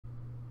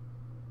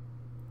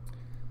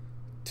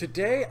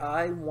Today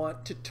I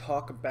want to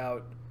talk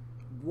about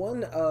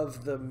one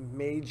of the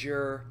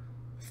major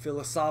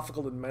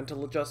philosophical and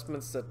mental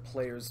adjustments that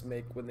players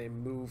make when they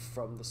move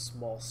from the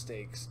small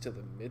stakes to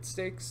the mid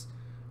stakes,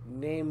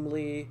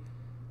 namely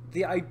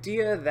the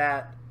idea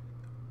that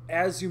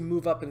as you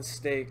move up in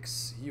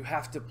stakes, you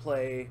have to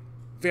play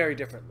very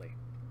differently.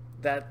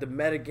 That the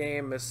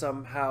metagame has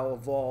somehow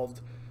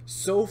evolved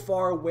so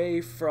far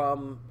away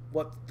from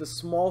what the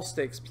small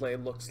stakes play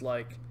looks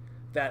like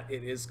that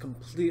it is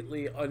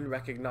completely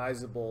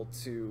unrecognizable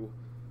to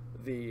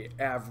the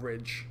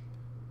average,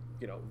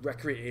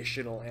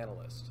 recreational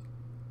analyst.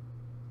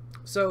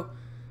 So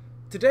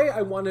today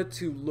I wanted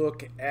to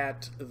look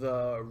at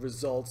the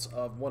results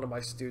of one of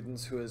my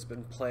students who has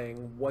been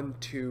playing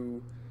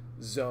 1-2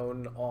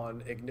 zone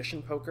on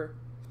Ignition Poker.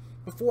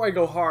 Before I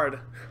go hard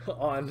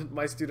on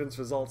my students'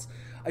 results,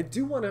 I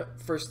do want to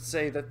first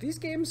say that these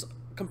games,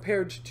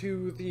 compared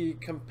to the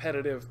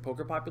competitive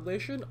poker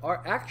population,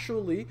 are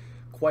actually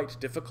quite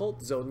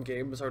difficult. Zone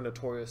games are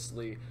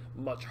notoriously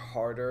much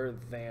harder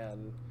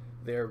than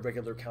their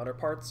regular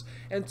counterparts,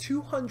 and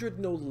 200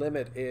 no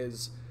limit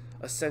is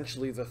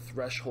essentially the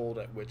threshold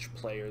at which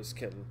players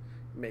can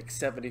make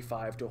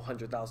 $75,000 to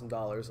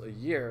 $100,000 a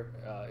year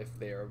if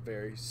they are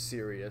very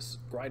serious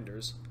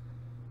grinders.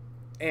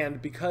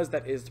 And because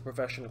that is the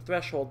professional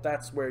threshold,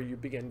 that's where you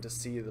begin to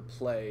see the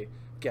play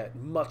get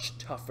much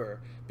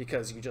tougher,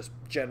 because you just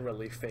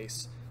generally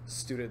face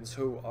students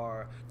who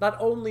are not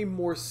only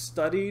more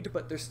studied,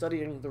 but they're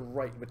studying the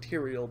right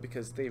material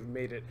because they've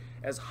made it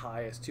as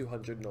high as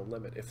 200 no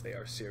limit if they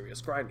are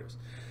serious grinders.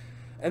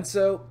 And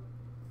so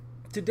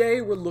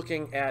today we're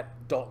looking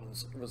at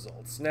Dalton's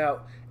results.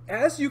 Now,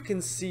 as you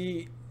can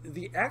see,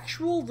 the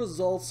actual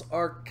results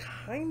are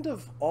kind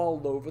of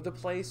all over the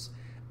place,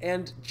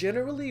 and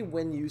generally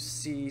when you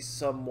see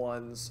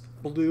someone's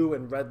blue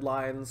and red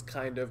lines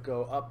kind of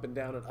go up and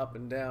down and up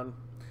and down,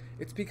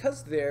 it's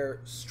because their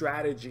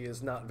strategy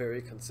is not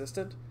very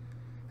consistent.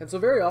 And so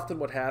very often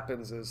what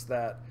happens is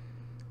that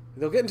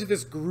they'll get into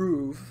this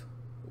groove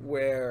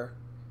where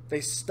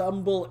they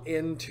stumble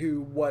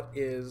into what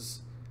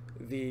is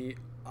the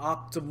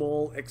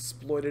optimal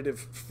exploitative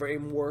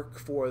framework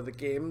for the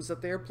games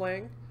that they're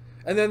playing,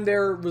 and then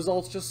their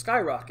results just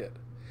skyrocket.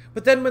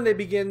 But then when they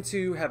begin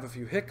to have a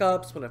few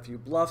hiccups, when a few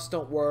bluffs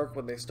don't work,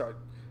 when they start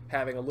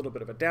having a little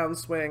bit of a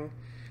downswing,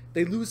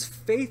 they lose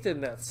faith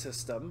in that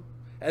system,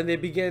 and they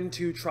begin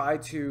to try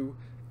to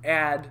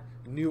add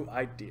new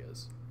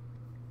ideas.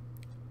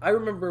 I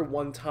remember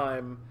one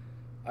time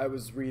I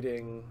was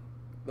reading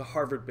the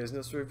Harvard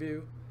Business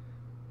Review,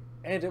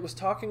 and it was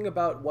talking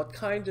about what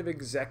kind of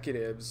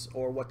executives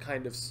or what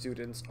kind of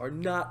students are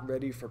not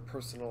ready for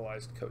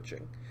personalized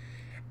coaching.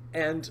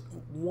 And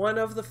one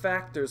of the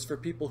factors for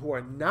people who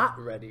are not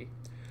ready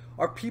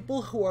are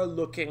people who are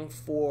looking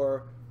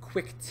for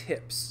quick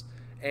tips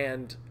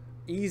and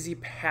easy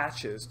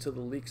patches to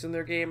the leaks in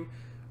their game,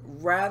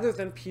 rather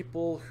than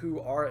people who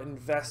are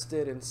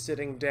invested in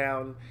sitting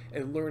down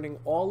and learning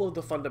all of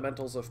the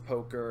fundamentals of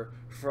poker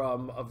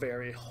from a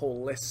very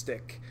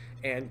holistic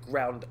and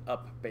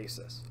ground-up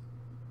basis.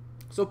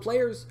 So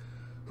players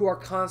who are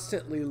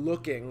constantly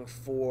looking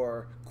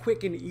for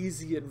quick and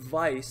easy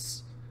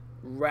advice,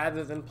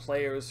 rather than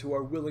players who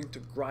are willing to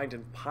grind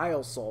in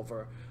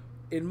PioSolver,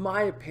 in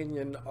my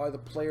opinion, are the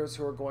players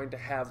who are going to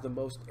have the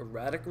most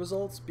erratic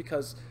results,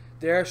 because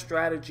their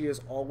strategy is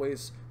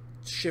always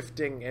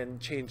shifting and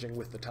changing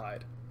with the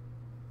tide.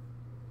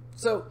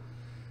 So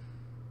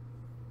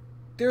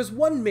there's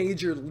one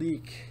major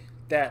leak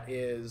that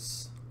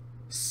is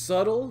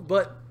subtle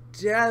but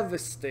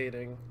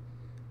devastating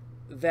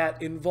that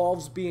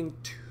involves being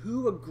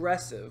too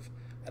aggressive.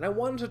 And I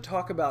wanted to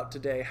talk about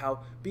today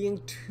how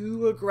being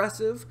too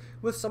aggressive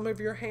with some of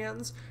your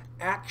hands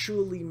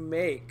actually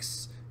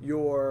makes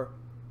your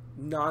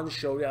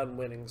non-showdown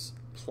winnings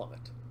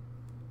plummet.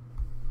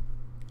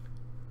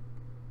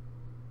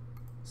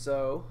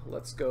 So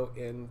let's go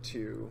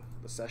into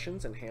the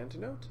sessions and hand to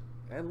note,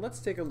 and let's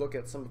take a look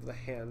at some of the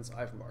hands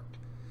I've marked.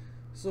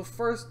 So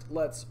first,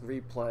 let's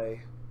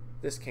replay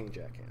this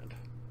King-Jack hand.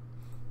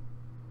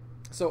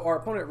 So our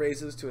opponent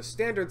raises to a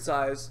standard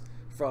size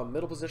from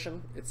middle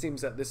position. It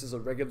seems that this is a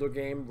regular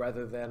game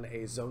rather than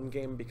a zone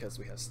game because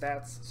we have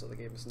stats, so the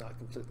game is not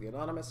completely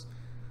anonymous.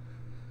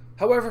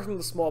 However, from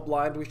the small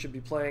blind, we should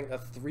be playing a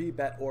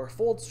 3-bet or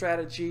fold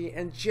strategy,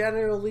 and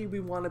generally we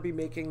want to be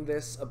making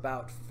this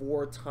about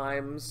 4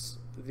 times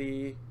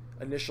the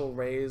initial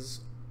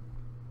raise,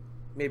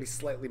 maybe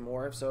slightly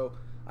more. So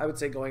I would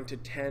say going to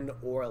 10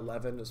 or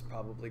 11 is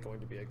probably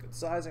going to be a good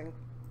sizing.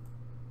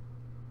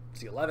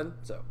 See 11,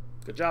 so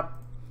good job.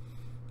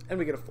 And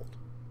we get a fold.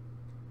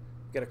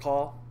 Get a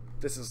call.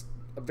 This is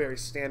a very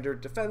standard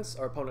defense.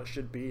 Our opponent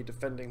should be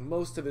defending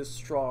most of his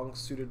strong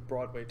suited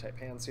Broadway type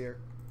hands here.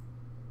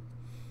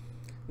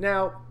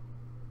 Now,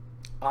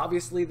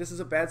 obviously this is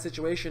a bad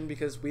situation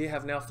because we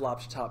have now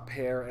flopped top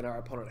pair and our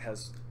opponent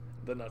has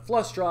the nut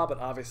flush draw, but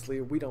obviously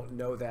we don't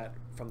know that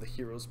from the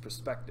hero's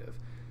perspective.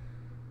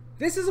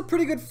 This is a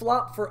pretty good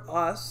flop for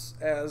us,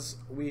 as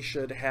we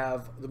should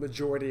have the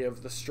majority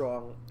of the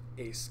strong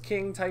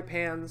ace-king type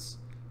hands,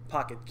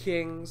 pocket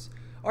kings.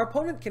 Our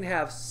opponent can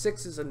have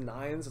 6s and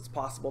 9s. It's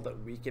possible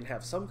that we can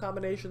have some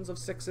combinations of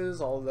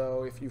 6s,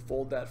 although if you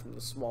fold that from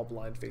the small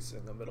blind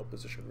facing a middle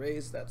position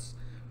raise, that's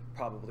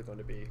probably going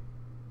to be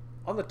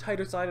on the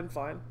tighter side and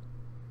fine.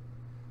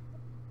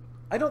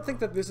 I don't think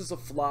that this is a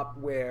flop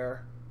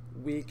where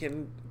we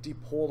can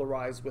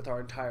depolarize with our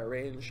entire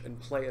range and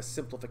play a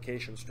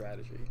simplification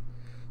strategy.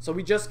 So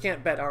we just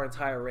can't bet our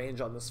entire range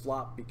on this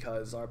flop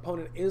because our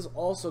opponent is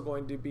also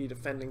going to be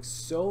defending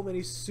so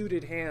many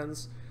suited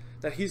hands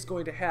that he's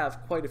going to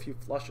have quite a few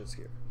flushes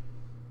here.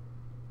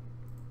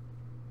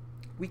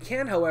 We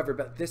can, however,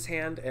 bet this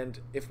hand, and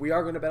if we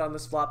are going to bet on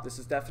this flop, this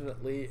is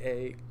definitely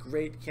a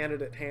great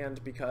candidate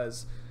hand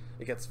because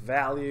it gets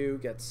value,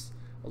 gets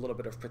a little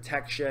bit of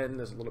protection,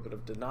 there's a little bit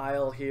of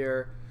denial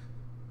here.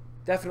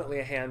 Definitely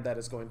a hand that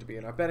is going to be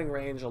in our betting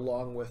range,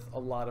 along with a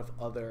lot of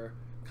other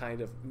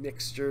kind of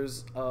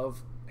mixtures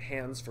of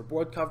hands for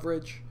board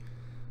coverage.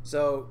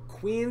 So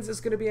queens is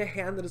going to be a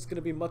hand that is going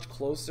to be much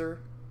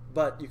closer,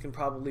 but you can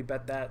probably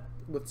bet that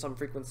with some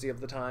frequency of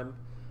the time.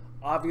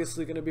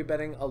 Obviously going to be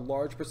betting a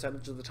large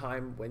percentage of the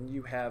time when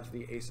you have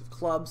the ace of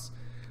clubs,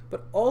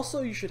 but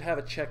also you should have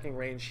a checking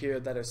range here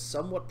that is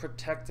somewhat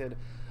protected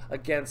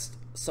against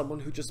someone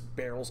who just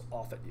barrels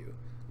off at you.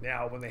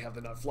 Now, when they have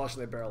the nut flush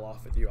and they barrel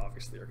off at you,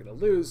 obviously you're going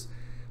to lose.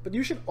 But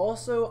you should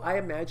also, I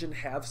imagine,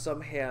 have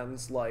some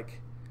hands like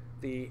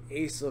the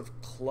ace of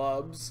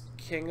clubs,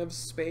 king of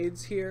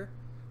spades here,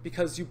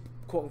 because you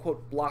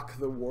quote-unquote block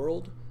the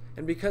world,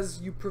 and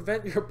because you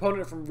prevent your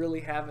opponent from really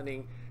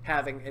having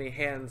any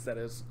hands that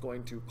is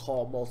going to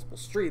call multiple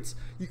streets.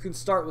 You can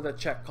start with a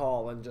check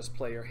call and just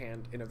play your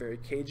hand in a very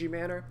cagey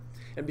manner.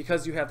 And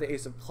because you have the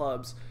ace of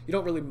clubs, you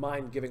don't really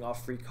mind giving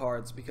off free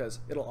cards because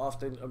it'll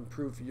often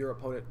improve your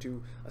opponent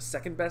to a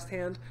second best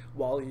hand,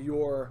 while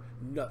your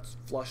nut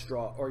flush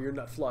draw or your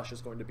nut flush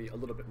is going to be a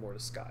little bit more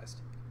disguised.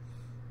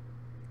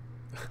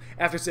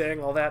 After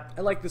saying all that,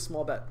 I like this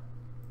small bet.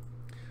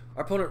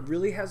 Our opponent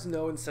really has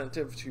no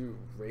incentive to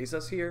raise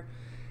us here,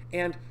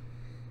 and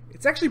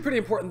it's actually pretty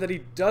important that he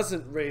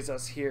doesn't raise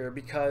us here,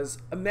 because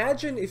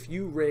imagine if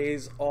you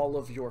raise all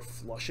of your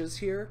flushes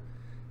here,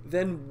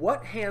 then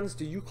what hands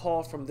do you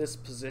call from this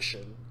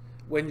position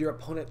when your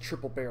opponent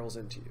triple barrels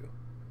into you?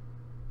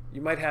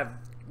 You might have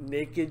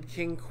naked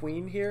king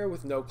queen here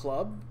with no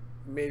club.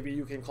 Maybe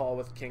you can call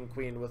with king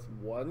queen with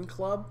one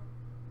club.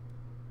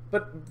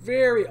 But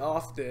very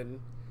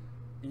often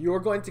you're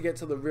going to get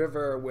to the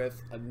river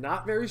with a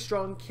not very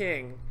strong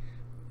king,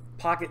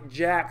 pocket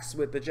jacks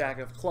with the jack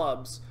of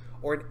clubs,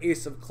 or an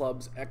ace of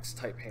clubs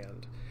X-type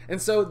hand.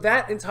 And so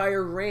that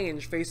entire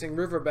range facing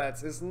river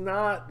bets is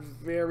not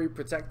very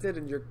protected,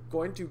 and you're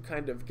going to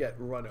kind of get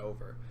run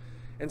over.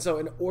 And so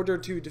in order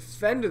to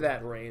defend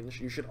that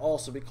range, you should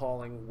also be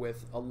calling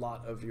with a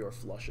lot of your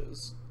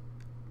flushes.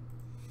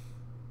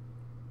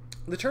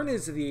 The turn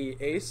is the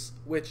ace,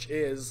 which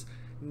is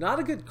not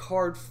a good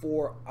card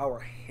for our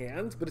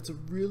hand, but it's a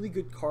really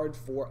good card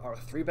for our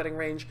 3-betting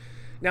range.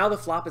 Now the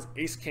flop is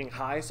ace-king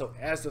high, so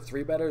as the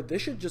 3-better,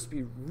 this should just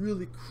be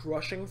really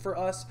crushing for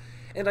us.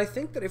 And I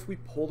think that if we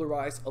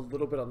polarize a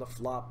little bit on the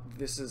flop,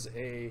 this is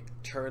a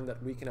turn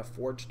that we can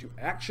afford to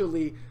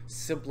actually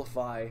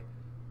simplify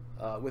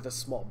with a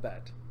small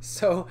bet.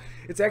 So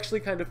it's actually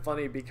kind of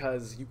funny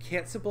because you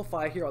can't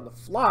simplify here on the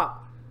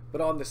flop,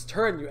 but on this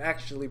turn you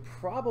actually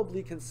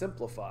probably can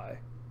simplify.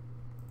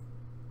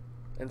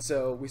 And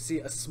so we see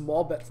a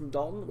small bet from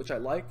Dalton, which I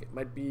like. It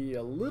might be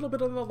a little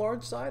bit on the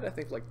large side. I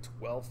think like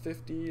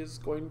 1250 is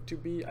going to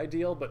be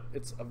ideal, but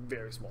it's a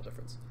very small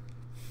difference.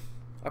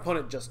 Our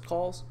opponent just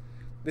calls.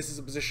 This is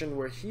a position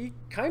where he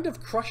kind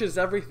of crushes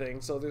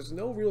everything, so there's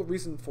no real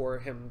reason for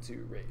him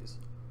to raise.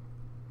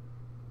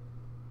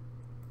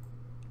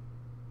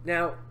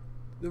 Now,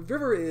 the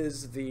river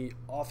is the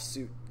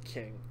offsuit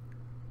king,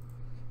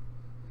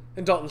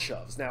 and Dalton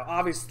shoves. Now,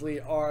 obviously,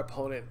 our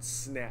opponent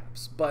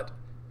snaps, but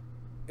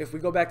if we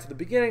go back to the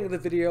beginning of the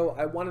video,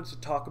 I wanted to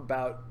talk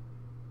about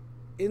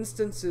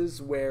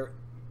instances where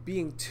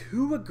being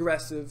too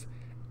aggressive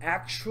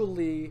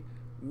actually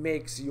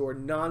makes your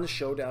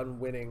non-showdown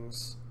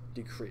winnings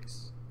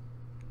decrease.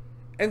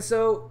 And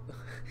so,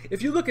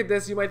 if you look at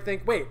this, you might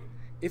think, wait,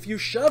 if you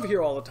shove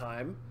here all the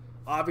time,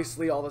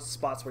 obviously all the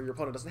spots where your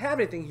opponent doesn't have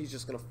anything, he's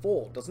just going to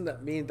fold. Doesn't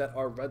that mean that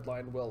our red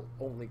line will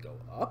only go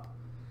up?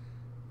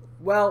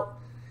 Well,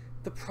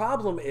 the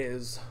problem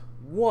is,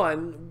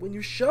 one, when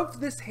you shove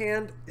this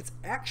hand, it's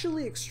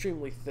actually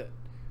extremely thin.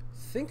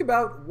 Think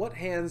about what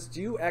hands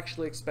do you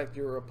actually expect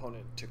your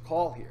opponent to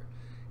call here.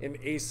 An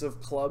ace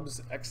of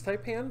clubs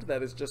X-type hand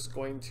that is just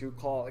going to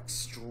call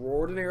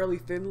extraordinarily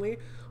thinly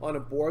on a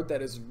board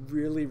that is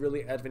really,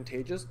 really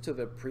advantageous to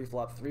the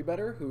pre-flop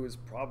 3-better, who is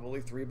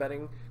probably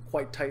 3-betting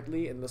quite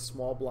tightly in the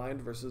small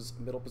blind versus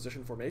middle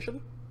position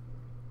formation?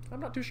 I'm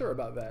not too sure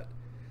about that.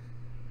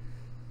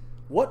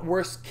 What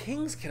worse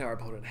kings can our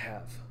opponent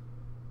have?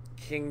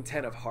 King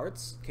 10 of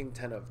hearts? King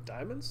 10 of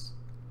diamonds?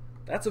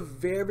 That's a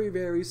very,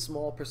 very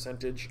small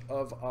percentage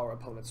of our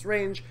opponent's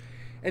range.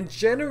 And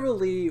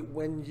generally,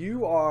 when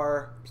you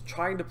are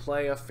trying to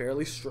play a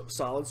fairly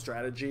solid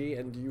strategy,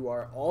 and you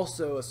are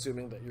also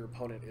assuming that your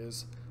opponent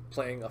is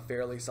playing a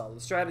fairly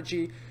solid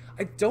strategy,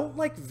 I don't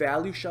like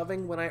value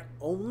shoving when I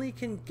only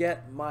can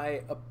get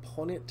my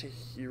opponent to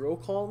hero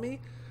call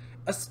me,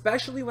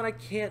 especially when I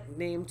can't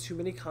name too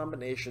many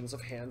combinations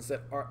of hands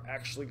that are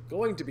actually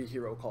going to be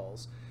hero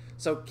calls.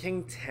 So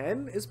King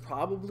 10 is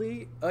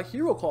probably a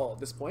hero call at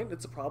this point.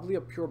 It's probably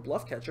a pure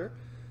bluff catcher.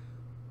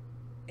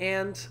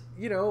 And,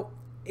 you know,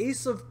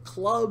 Ace of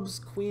Clubs,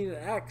 Queen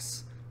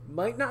X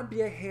might not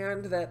be a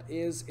hand that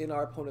is in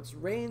our opponent's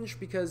range,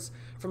 because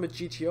from a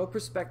GTO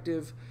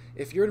perspective,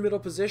 if you're in middle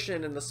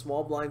position and the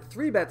small blind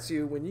 3-bets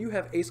you, when you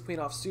have Ace Queen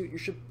offsuit, you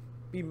should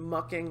be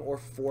mucking or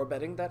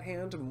 4-betting that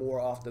hand more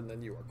often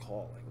than you are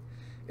calling.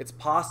 It's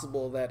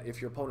possible that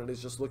if your opponent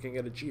is just looking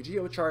at a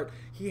GTO chart,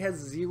 he has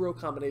 0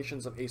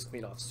 combinations of Ace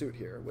Queen offsuit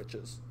here, which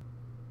is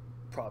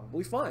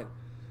probably fine.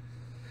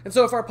 And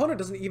so if our opponent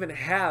doesn't even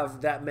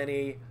have that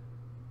many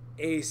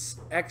Ace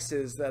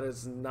X's that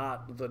is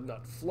not the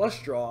nut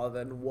flush draw,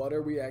 then what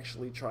are we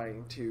actually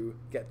trying to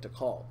get to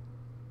call?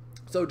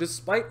 So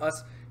despite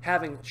us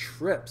having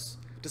trips,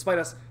 despite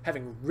us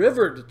having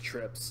rivered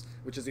trips,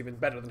 which is even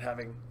better than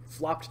having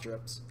flopped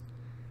trips,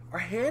 our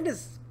hand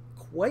is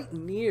quite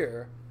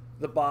near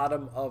the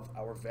bottom of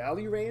our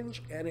value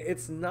range, and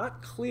it's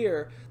not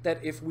clear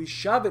that if we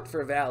shove it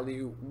for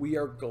value, we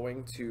are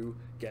going to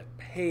get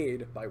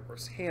paid by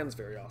worse hands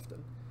very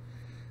often.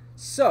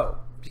 So,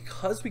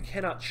 because we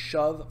cannot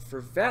shove for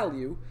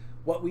value,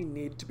 what we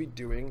need to be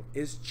doing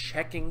is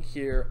checking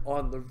here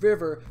on the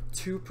river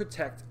to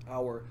protect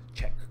our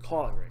check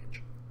calling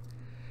range.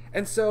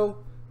 And so,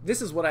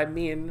 this is what I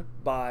mean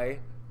by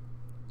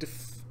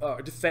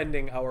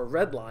defending our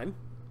red line.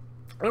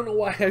 I don't know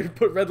why I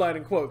put red line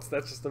in quotes,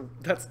 that's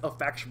a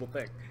factual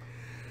thing.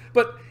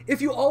 But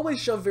if you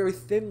always shove very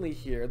thinly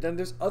here, then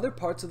there's other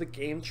parts of the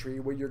game tree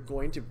where you're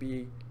going to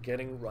be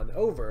getting run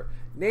over.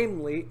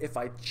 Namely, if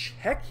I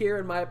check here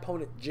and my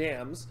opponent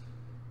jams,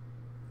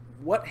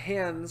 what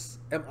hands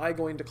am I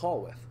going to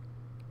call with?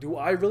 Do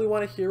I really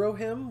want to hero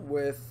him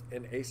with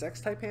an Ace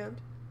X type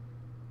hand?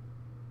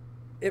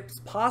 It's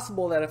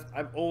possible that if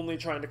I'm only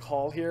trying to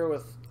call here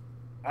with,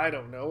 I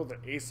don't know, the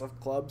Ace of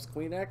Clubs,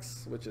 Queen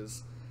X, which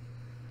is,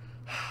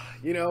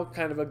 you know,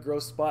 kind of a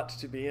gross spot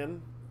to be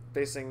in,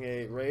 facing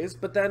a raise,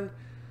 but then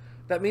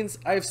that means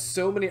I have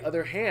so many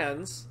other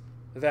hands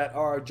that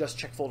are just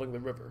check folding the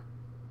river.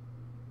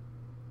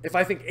 If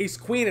I think Ace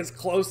Queen is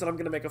close and I'm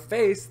going to make a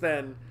face,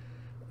 then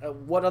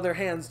what other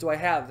hands do I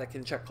have that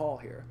can check call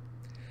here?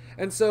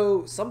 And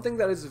so something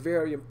that is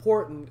very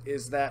important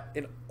is that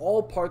in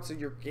all parts of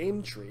your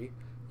game tree,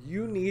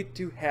 you need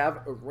to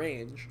have a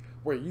range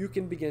where you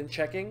can begin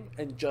checking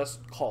and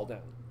just call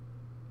down.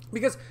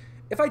 Because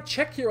if I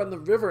check here on the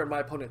river and my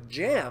opponent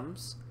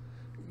jams,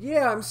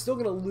 yeah, I'm still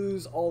going to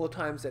lose all the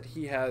times that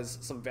he has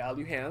some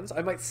value hands.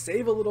 I might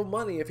save a little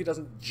money if he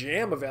doesn't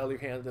jam a value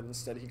hand and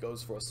instead he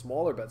goes for a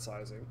smaller bet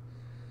sizing.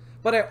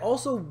 But I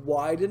also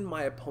widen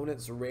my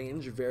opponent's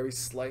range very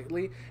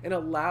slightly and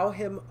allow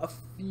him a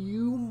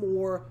few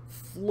more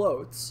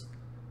floats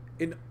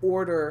in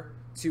order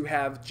to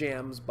have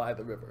jams by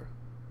the river.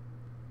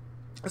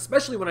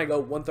 Especially when I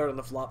go 1/3 on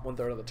the flop,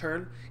 1/3 on the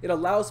turn, it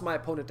allows my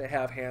opponent to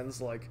have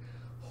hands like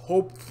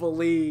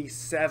hopefully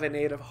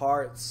 7-8 of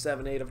hearts,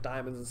 7-8 of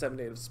diamonds, and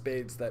 7-8 of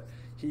spades that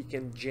he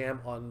can jam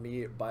on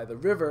me by the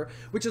river,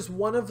 which is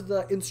one of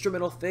the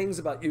instrumental things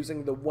about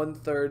using the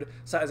 1/3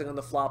 sizing on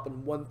the flop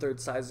and 1/3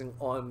 sizing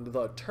on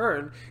the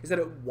turn, is that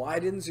it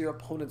widens your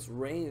opponent's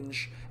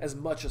range as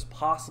much as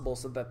possible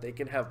so that they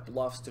can have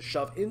bluffs to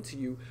shove into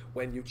you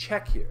when you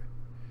check here.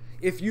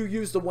 If you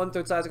use the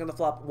 1/3 sizing on the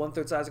flop,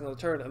 1/3 sizing on the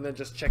turn, and then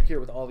just check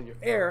here with all of your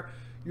air,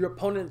 your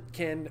opponent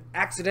can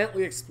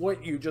accidentally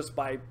exploit you just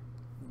by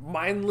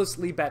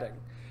mindlessly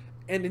betting.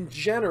 And in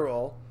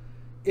general,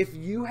 if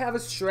you have a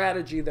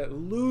strategy that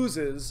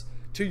loses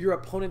to your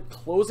opponent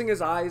closing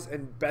his eyes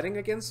and betting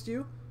against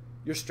you,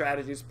 your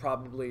strategy is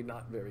probably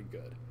not very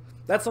good.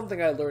 That's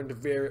something I learned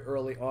very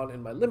early on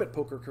in my limit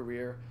poker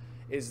career,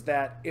 is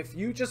that if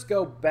you just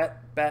go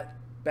bet, bet,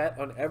 bet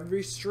on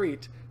every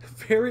street,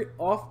 very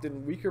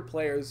often weaker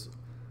players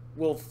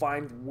will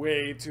find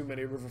way too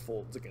many river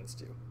folds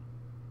against you.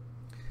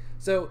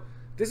 So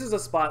this is a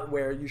spot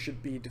where you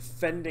should be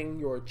defending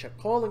your check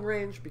calling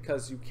range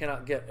because you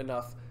cannot get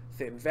enough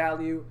thin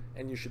value,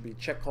 and you should be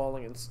check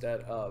calling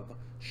instead of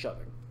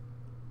shoving.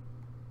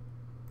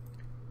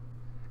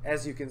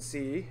 As you can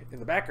see in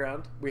the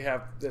background, we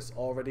have this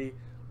already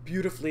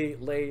beautifully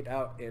laid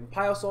out in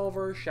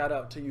PioSolver. Shout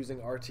out to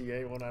using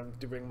RTA when I'm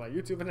doing my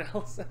YouTube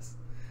analysis.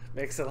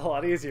 Makes it a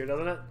lot easier,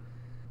 doesn't it?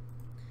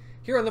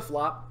 Here on the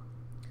flop,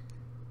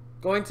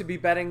 going to be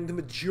betting the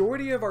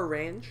majority of our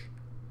range.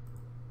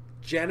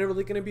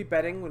 Generally going to be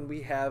betting when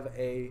we have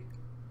a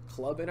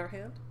club in our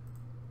hand.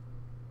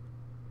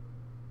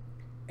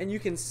 and you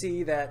can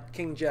see that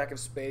King Jack of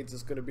Spades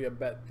is going to be a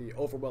bet the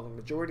overwhelming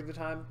majority of the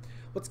time.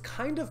 What's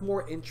kind of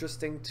more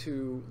interesting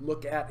to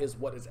look at is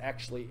what is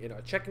actually in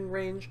our checking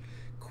range.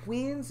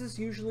 Queens is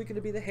usually going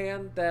to be the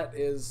hand that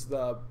is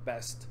the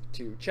best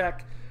to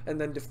check,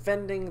 and then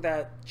defending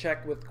that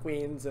check with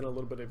queens and a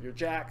little bit of your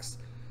jacks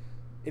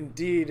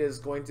indeed is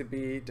going to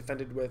be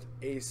defended with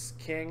ace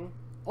king.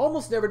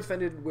 Almost never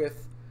defended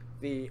with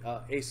the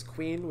ace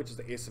queen, which is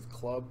the ace of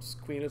clubs,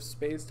 queen of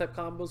spades type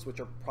combos, which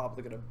are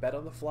probably going to bet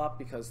on the flop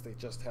because they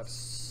just have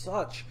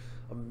such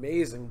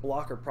amazing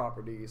blocker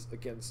properties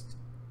against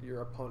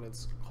your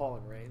opponent's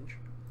calling range.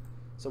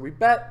 So we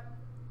bet.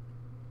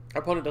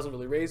 Our opponent doesn't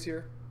really raise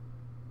here.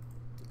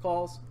 He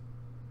calls.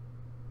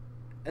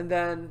 And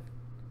then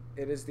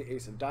it is the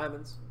ace of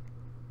diamonds.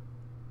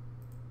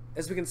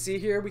 As we can see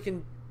here, we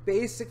can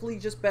basically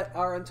just bet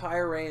our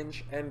entire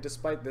range, and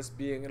despite this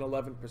being an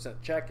 11%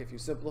 check, if you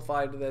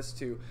simplified this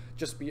to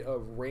just be a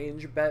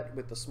range bet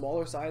with the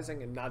smaller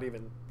sizing and not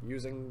even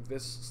using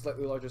this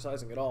slightly larger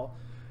sizing at all,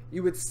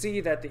 you would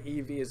see that the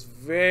EV is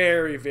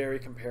very, very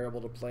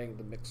comparable to playing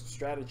the mixed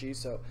strategy.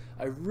 So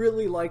I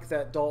really like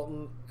that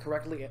Dalton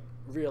correctly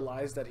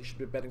realized that he should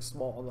be betting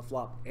small on the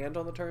flop and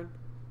on the turn.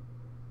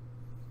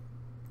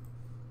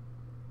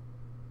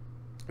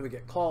 And we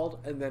get called,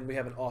 and then we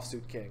have an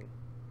offsuit king.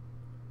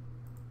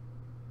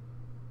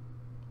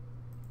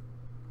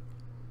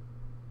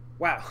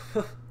 Wow.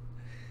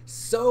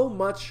 So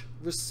much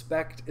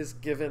respect is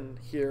given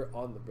here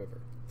on the river.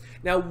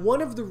 Now,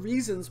 one of the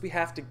reasons we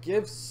have to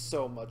give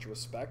so much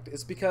respect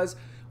is because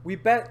we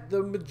bet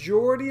the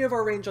majority of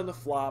our range on the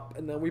flop,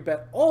 and then we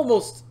bet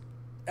almost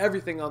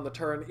everything on the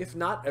turn, if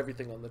not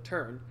everything on the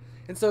turn.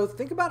 And so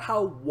think about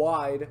how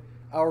wide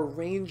our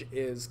range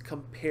is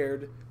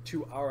compared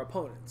to our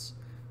opponents.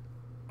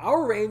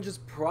 Our range is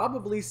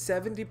probably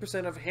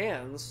 70% of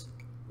hands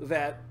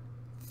that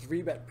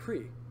 3-bet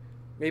pre,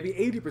 maybe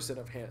 80%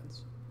 of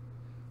hands.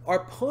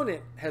 Our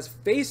opponent has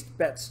faced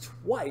bets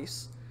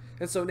twice,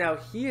 and so now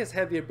he has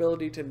had the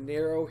ability to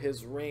narrow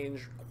his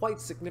range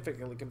quite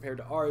significantly compared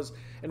to ours.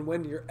 And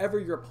whenever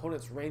your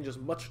opponent's range is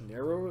much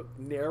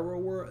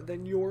narrower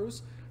than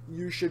yours,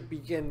 you should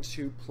begin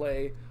to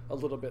play a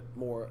little bit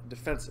more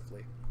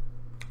defensively.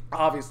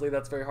 Obviously,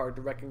 that's very hard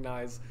to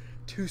recognize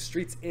 2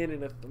 streets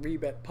in a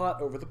 3-bet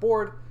pot over the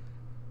board,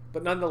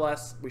 but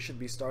nonetheless, we should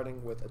be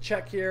starting with a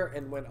check here,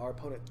 and when our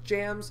opponent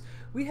jams,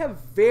 we have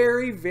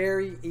very,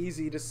 very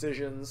easy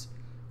decisions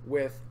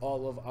with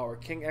all of our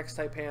King X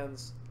type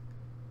hands.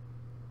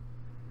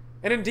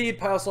 And indeed,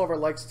 PioSolver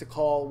likes to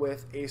call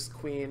with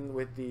ace-queen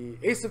with the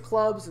ace of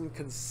clubs and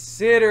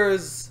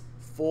considers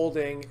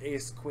folding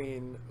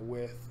ace-queen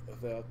with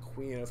the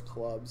queen of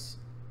clubs,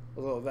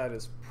 although that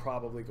is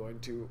probably going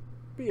to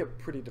be a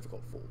pretty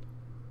difficult fold.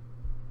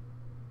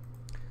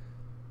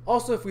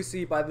 Also, if we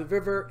see by the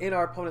river in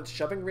our opponent's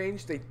shoving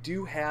range, they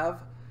do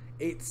have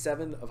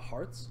 8-7 of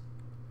hearts.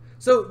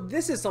 So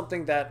this is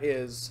something that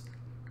is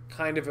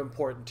kind of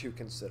important to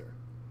consider.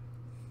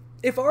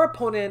 If our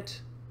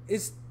opponent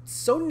is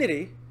so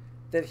nitty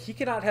that he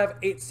cannot have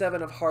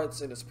 8-7 of hearts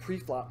in his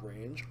pre-flop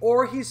range,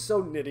 or he's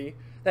so nitty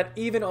that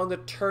even on the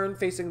turn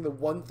facing the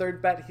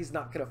 1/3 bet, he's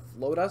not going to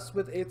float us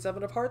with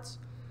 8-7 of hearts,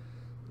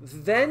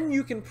 then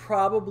you can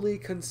probably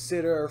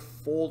consider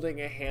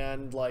folding a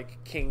hand like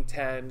King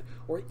 10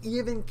 or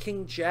even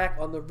King Jack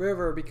on the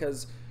river,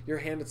 because your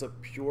hand is a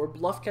pure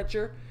bluff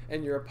catcher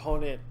and your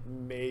opponent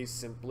may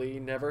simply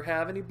never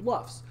have any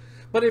bluffs.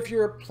 But if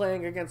you're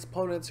playing against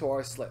opponents who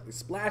are slightly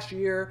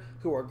splashier,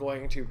 who are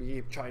going to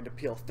be trying to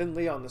peel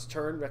thinly on this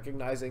turn,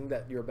 recognizing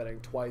that you're betting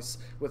twice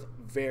with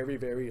very,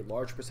 very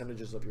large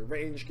percentages of your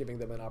range, giving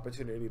them an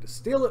opportunity to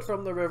steal it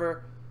from the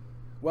river,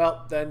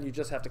 well, then you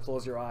just have to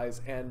close your eyes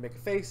and make a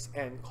face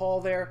and call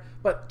there.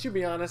 But to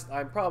be honest,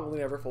 I'm probably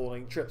never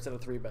folding trips in a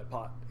 3-bet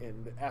pot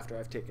after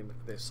I've taken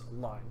this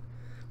line.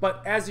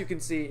 But as you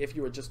can see, if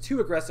you are just too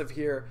aggressive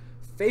here,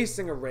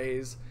 facing a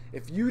raise,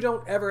 if you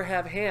don't ever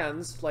have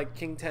hands like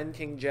King 10,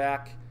 King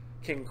Jack,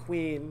 King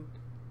Queen,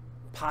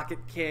 pocket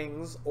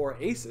kings, or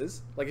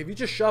aces, like if you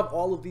just shove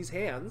all of these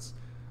hands,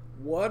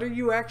 what are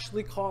you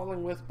actually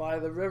calling with by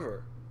the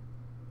river?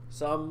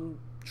 Some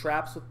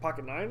traps with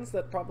pocket nines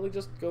that probably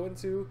just go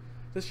into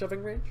this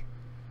shoving range?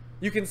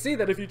 You can see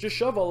that if you just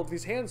shove all of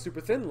these hands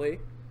super thinly,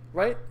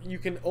 right, you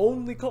can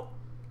only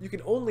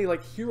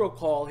like hero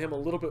call him a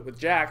little bit with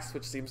jacks,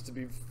 which seems to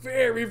be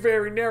very,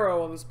 very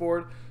narrow on this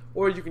board,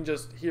 or you can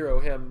just hero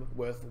him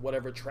with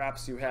whatever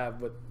traps you have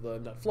with the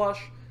nut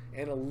flush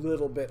and a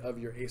little bit of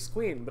your ace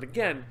queen. But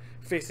again,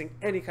 facing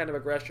any kind of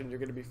aggression, you're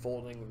going to be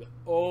folding the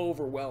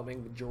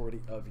overwhelming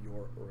majority of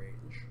your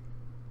range.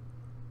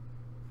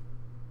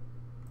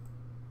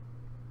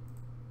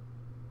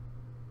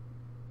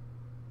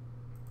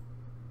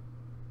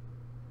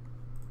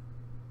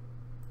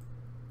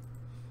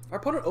 Our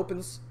opponent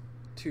opens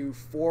to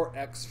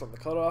 4x from the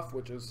cutoff,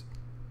 which is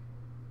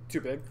too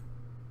big.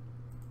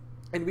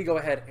 And we go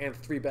ahead and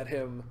 3-bet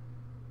him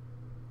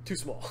too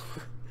small.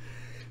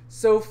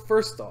 So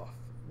first off,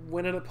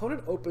 when an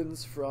opponent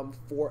opens from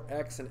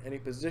 4x in any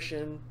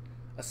position,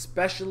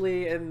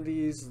 especially in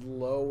these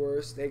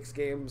lower stakes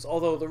games.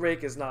 Although the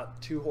rake is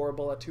not too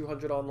horrible at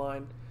 200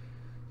 online,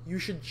 you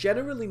should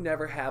generally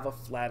never have a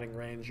flatting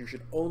range. You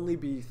should only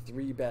be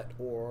 3-bet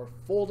or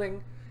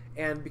folding.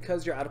 And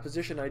because you're out of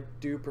position, I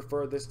do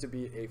prefer this to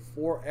be a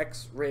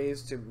 4x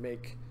raise to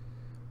make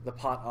the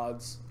pot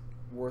odds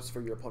worse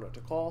for your opponent to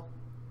call.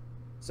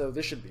 So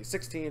this should be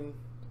 16,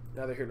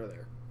 neither here nor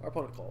there. Our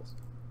opponent calls.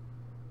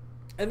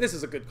 And this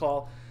is a good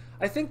call.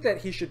 I think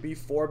that he should be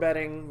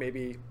 4-betting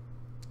maybe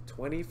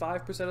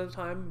 25% of the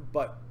time,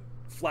 but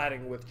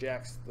flatting with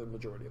jacks the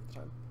majority of the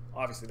time.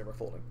 Obviously never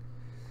folding.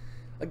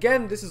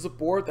 Again, this is a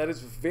board that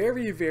is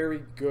very,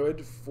 very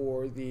good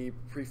for the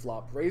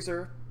pre-flop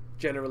raiser.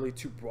 Generally,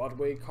 2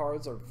 Broadway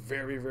cards are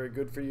very, very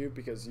good for you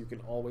because you can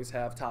always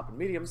have top and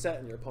medium set,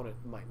 and your opponent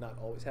might not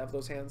always have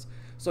those hands.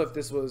 So if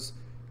this was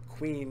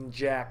Queen,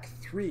 Jack,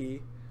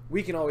 3,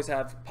 we can always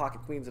have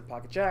pocket queens and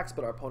pocket jacks,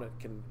 but our opponent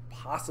can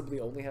possibly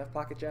only have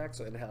pocket jacks,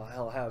 and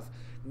he'll have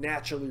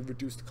naturally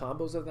reduced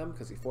combos of them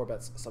because he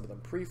 4-bets some of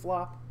them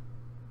pre-flop.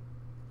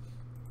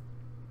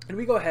 And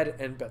we go ahead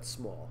and bet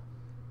small.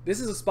 This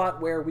is a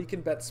spot where we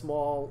can bet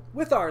small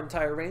with our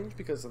entire range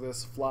because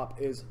this flop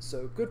is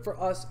so good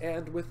for us,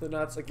 and with the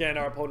nuts, again,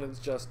 our opponent's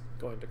just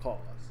going to call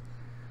us.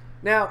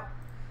 Now,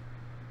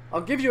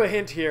 I'll give you a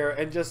hint here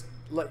and just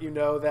let you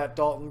know that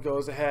Dalton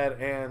goes ahead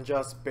and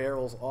just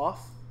barrels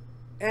off.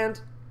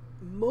 And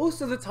most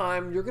of the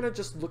time, you're going to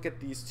just look at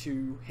these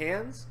 2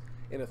 hands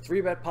in a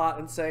 3-bet pot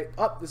and say,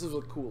 oh, this is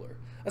a cooler.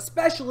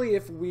 Especially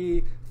if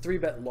we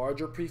 3-bet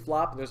larger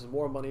pre-flop and there's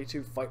more money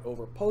to fight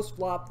over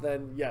post-flop,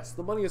 then yes,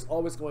 the money is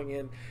always going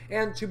in.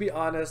 And to be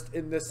honest,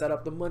 in this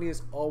setup, the money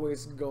is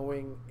always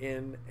going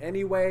in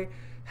anyway.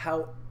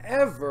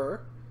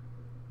 However,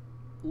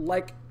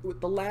 like with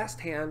the last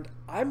hand,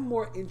 I'm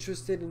more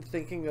interested in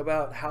thinking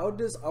about how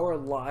does our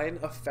line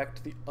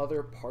affect the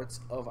other parts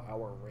of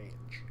our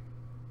range.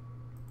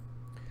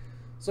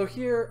 So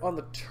here on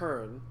the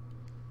turn,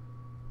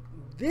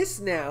 this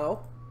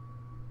now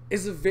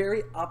is a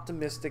very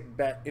optimistic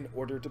bet in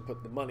order to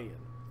put the money in.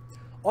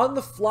 On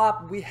the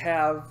flop, we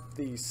have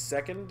the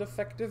second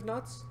effective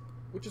nuts,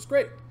 which is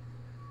great.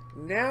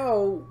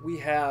 Now we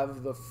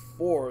have the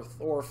 4th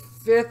or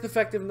 5th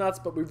effective nuts,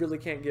 but we really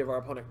can't give our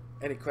opponent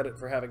any credit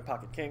for having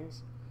pocket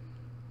kings.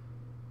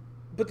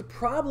 But the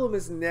problem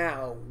is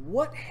now,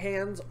 what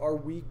hands are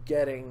we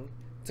getting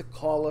to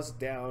call us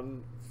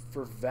down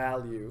for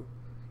value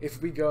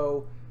if we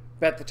go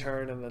bet the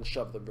turn and then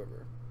shove the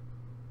river?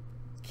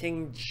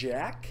 King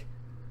Jack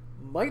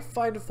might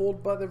find a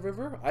fold by the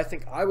river. I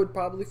think I would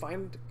probably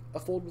find a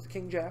fold with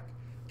King Jack.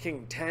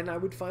 King 10 I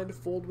would find a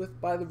fold with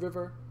by the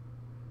river.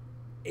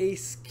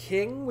 Ace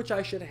King, which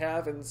I should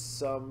have in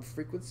some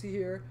frequency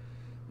here,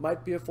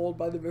 might be a fold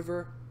by the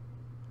river.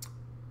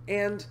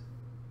 And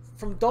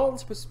from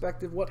Dalton's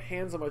perspective, what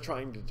hands am I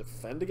trying to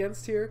defend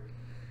against here?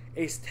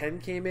 Ace 10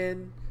 came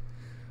in.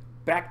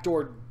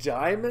 Backdoor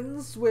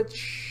diamonds,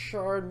 which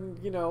are,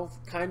 you know,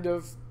 kind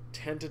of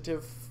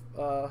tentative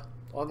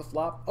on the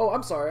flop. Oh,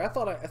 I'm sorry. I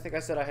think I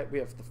said we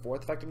have the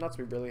 4th effective nuts.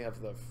 We really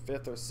have the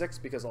 5th or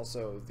 6th because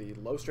also the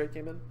low straight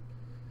came in.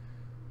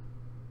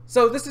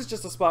 So this is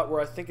just a spot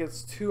where I think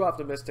it's too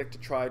optimistic to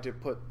try to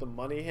put the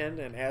money in,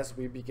 and as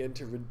we begin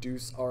to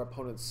reduce our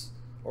opponent's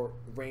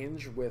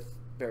range with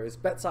various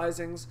bet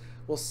sizings,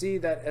 we'll see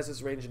that as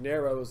his range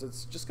narrows,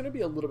 it's just going to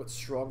be a little bit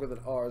stronger than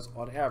ours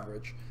on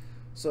average.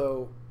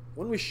 So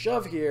when we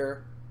shove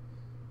here,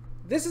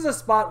 this is a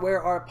spot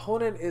where our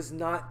opponent is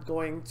not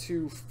going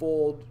to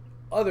fold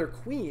other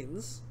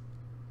queens,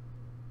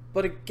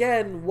 but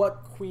again,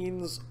 what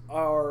queens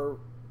are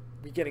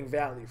we getting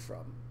value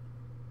from?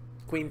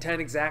 Queen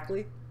 10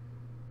 exactly.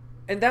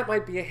 And that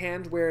might be a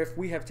hand where if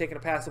we have taken a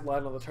passive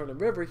line on the turn and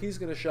river, he's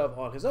going to shove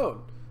on his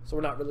own. So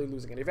we're not really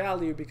losing any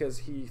value because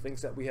he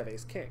thinks that we have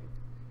ace king.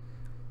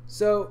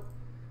 So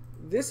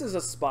this is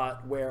a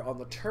spot where on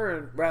the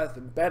turn, rather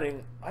than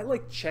betting, I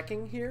like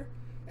checking here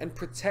and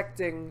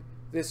protecting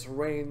this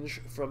range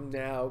from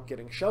now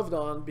getting shoved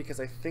on, because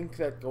I think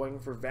that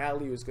going for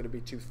value is going to be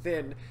too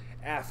thin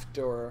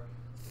after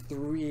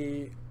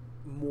 3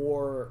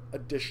 more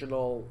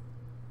additional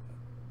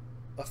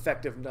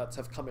effective nuts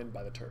have come in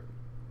by the turn.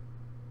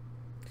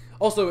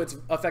 Also, it's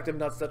effective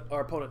nuts that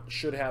our opponent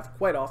should have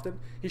quite often.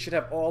 He should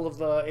have all of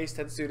the ace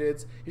 10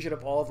 suiteds, he should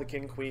have all of the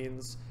king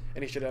queens,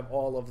 and he should have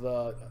all of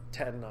the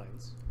 10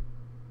 nines.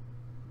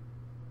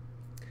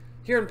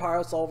 Here in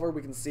PioSolver,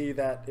 we can see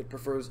that it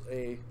prefers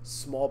a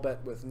small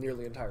bet with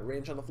nearly entire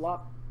range on the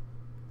flop.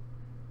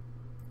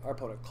 Our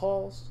opponent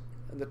calls,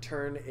 and the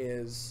turn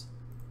is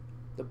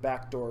the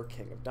backdoor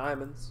king of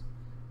diamonds.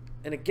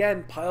 And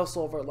again,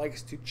 PioSolver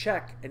likes to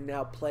check and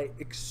now play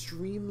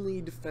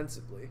extremely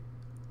defensively.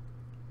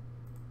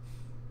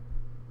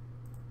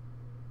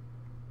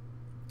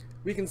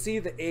 We can see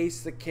the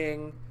ace, the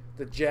king,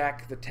 the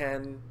jack, the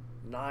 10,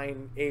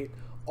 9, 8,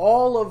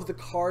 all of the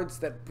cards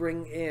that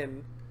bring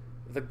in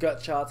the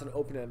gut shots and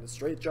open-ended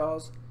straight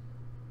jaws.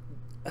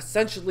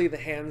 Essentially, the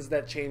hands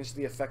that change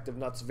the effective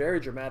nuts very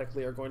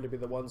dramatically are going to be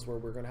the ones where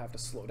we're going to have to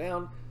slow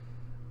down.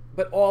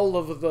 But all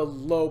of the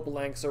low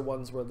blanks are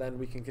ones where then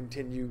we can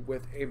continue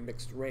with a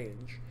mixed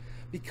range.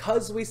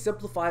 Because we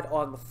simplified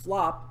on the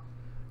flop,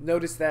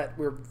 notice that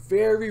we're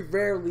very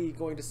rarely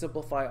going to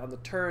simplify on the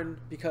turn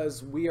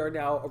because we are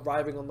now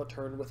arriving on the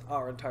turn with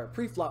our entire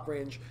pre-flop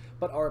range,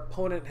 but our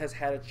opponent has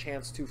had a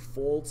chance to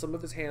fold some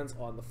of his hands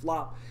on the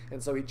flop,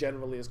 and so he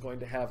generally is going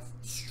to have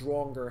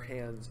stronger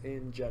hands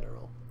in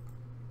general.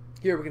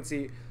 Here we can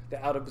see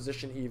the out of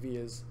position EV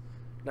is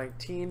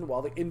 19,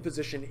 while the in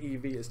position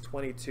EV is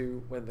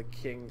 22 when the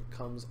king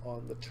comes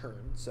on the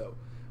turn. So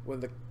when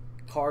the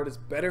card is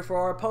better for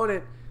our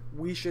opponent,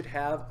 we should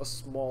have a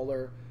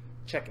smaller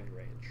checking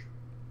range.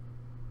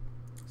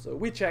 So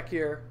we check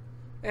here,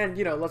 and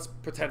let's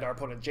pretend our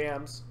opponent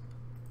jams.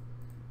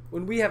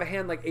 When we have a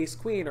hand like ace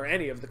queen, or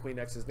any of the queen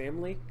X's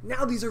namely,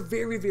 now these are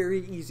very,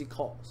 very easy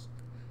calls.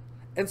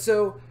 And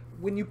so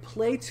when you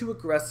play too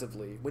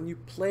aggressively, when you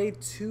play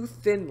too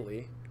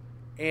thinly,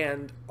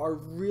 and are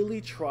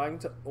really trying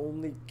to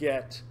only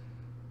get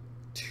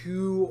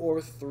 2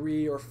 or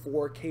 3 or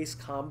 4 case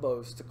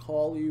combos to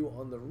call you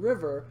on the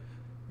river,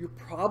 you're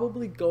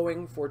probably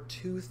going for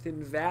too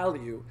thin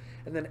value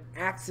and then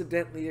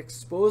accidentally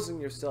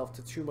exposing yourself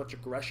to too much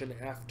aggression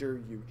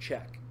after you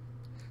check.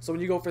 So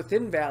when you go for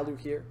thin value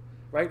here,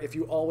 right, if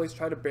you always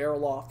try to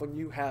barrel off when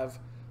you have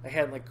a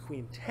hand like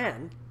queen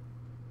 10,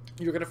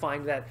 you're going to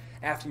find that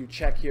after you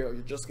check here,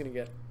 you're just going to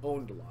get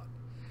owned a lot.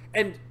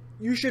 And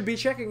you should be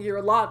checking here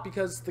a lot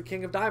because the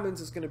king of diamonds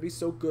is going to be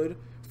so good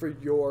for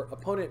your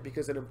opponent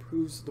because it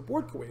improves the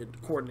board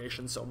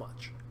coordination so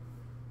much.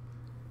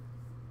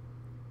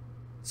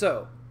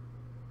 So,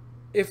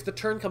 if the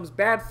turn comes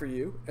bad for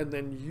you, and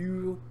then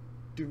you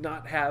do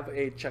not have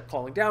a check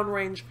calling down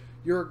range,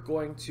 you're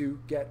going to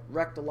get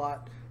wrecked a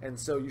lot, and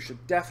so you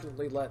should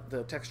definitely let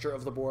the texture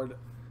of the board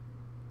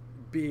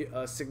be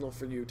a signal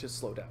for you to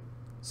slow down.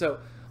 So,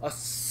 a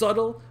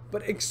subtle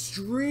but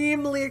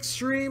extremely,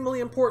 extremely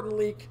important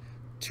leak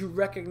to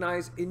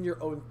recognize in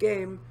your own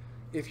game.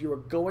 If you are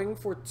going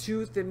for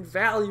too thin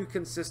value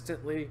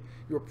consistently,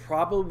 you're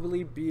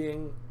probably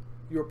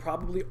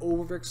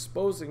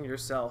overexposing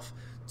yourself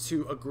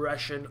to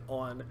aggression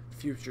on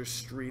future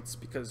streets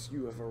because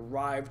you have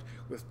arrived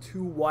with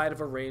too wide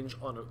of a range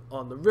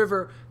on the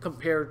river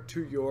compared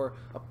to your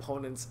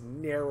opponent's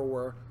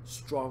narrower,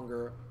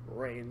 stronger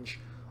range.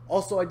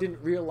 Also, I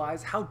didn't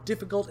realize how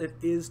difficult it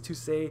is to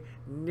say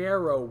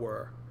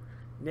narrower.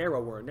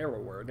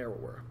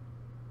 Narrower.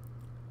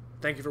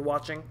 Thank you for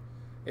watching.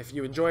 If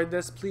you enjoyed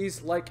this,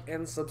 please like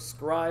and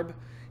subscribe.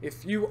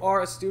 If you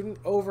are a student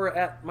over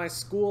at my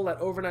school at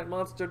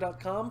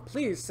overnightmonster.com,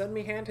 please send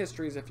me hand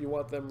histories if you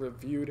want them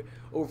reviewed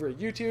over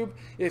YouTube.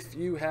 If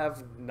you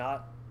have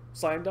not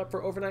signed up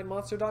for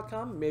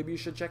overnightmonster.com, maybe you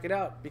should check it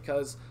out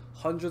because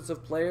hundreds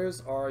of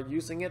players are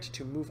using it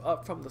to move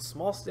up from the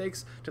small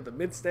stakes to the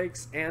mid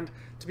stakes, and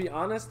to be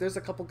honest, there's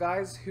a couple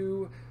guys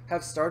who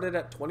have started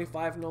at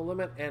 25 no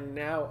limit and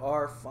now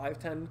are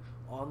 510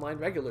 online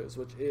regulars,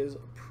 which is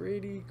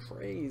pretty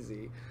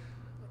crazy.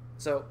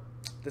 So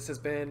this has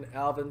been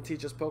Alvin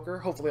Teaches Poker.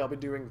 Hopefully I'll be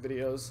doing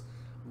videos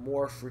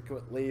more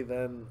frequently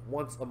than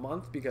once a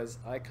month because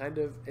I kind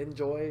of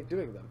enjoy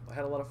doing them. I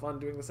had a lot of fun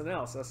doing this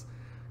analysis.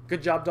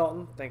 Good job,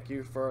 Dalton. Thank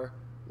you for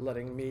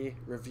letting me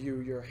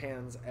review your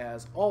hands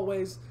as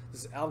always.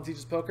 This is Alvin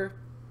Teaches Poker.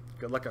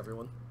 Good luck,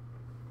 everyone.